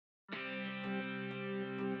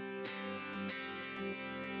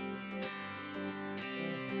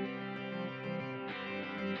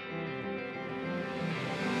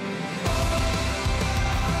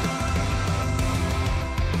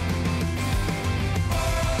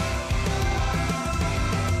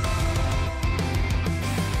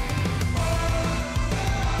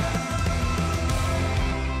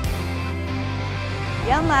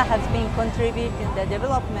Yanmar has been contributing to the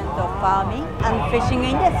development of farming and fishing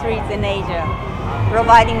industries in Asia,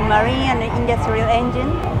 providing marine and industrial engine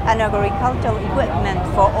and agricultural equipment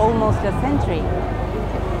for almost a century.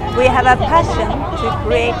 We have a passion to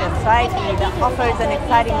create a society that offers an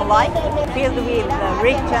exciting life filled with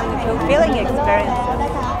rich and fulfilling experiences.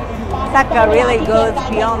 Soccer really goes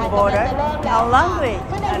beyond borders and language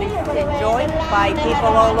and is enjoyed by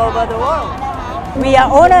people all over the world. We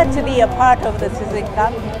are honored to be a part of the Suzuki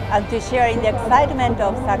Cup and to share in the excitement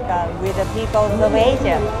of soccer with the peoples of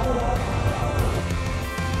Asia.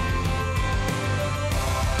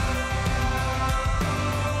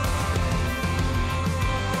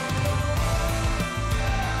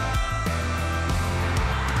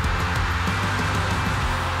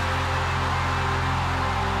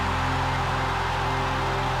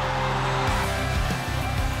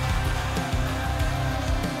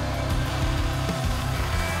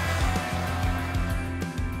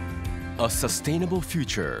 A sustainable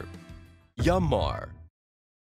future. Yanmar.